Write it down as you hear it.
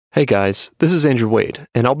Hey guys, this is Andrew Wade,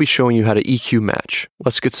 and I'll be showing you how to EQ match.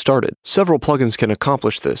 Let's get started. Several plugins can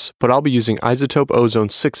accomplish this, but I'll be using iZotope Ozone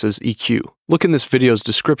 6's EQ. Look in this video's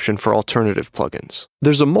description for alternative plugins.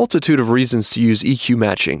 There's a multitude of reasons to use EQ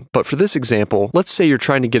matching, but for this example, let's say you're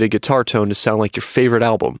trying to get a guitar tone to sound like your favorite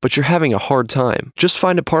album, but you're having a hard time. Just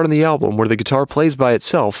find a part on the album where the guitar plays by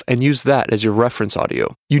itself and use that as your reference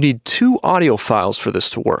audio. You need two audio files for this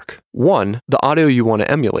to work. One, the audio you want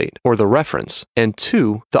to emulate, or the reference, and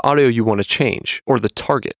two, the audio you want to change, or the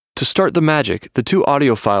target. To start the magic, the two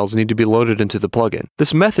audio files need to be loaded into the plugin.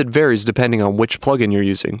 This method varies depending on which plugin you're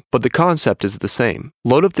using, but the concept is the same.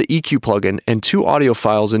 Load up the EQ plugin and two audio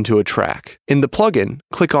files into a track. In the plugin,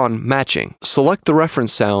 click on Matching. Select the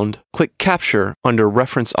reference sound, click Capture under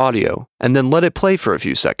Reference Audio, and then let it play for a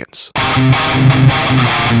few seconds.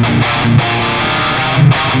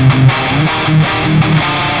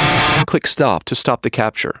 Click Stop to stop the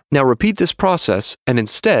capture. Now repeat this process and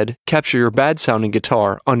instead capture your bad sounding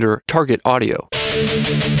guitar under Target Audio.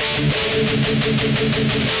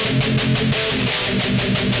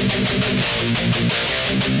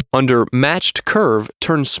 Under Matched Curve,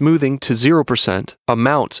 turn smoothing to 0%,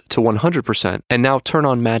 amount to 100%, and now turn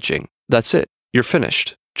on matching. That's it. You're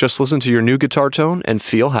finished. Just listen to your new guitar tone and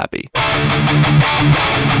feel happy.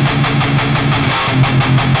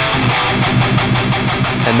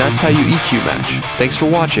 And that's how you EQ match. Thanks for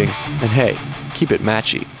watching, and hey, keep it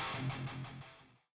matchy.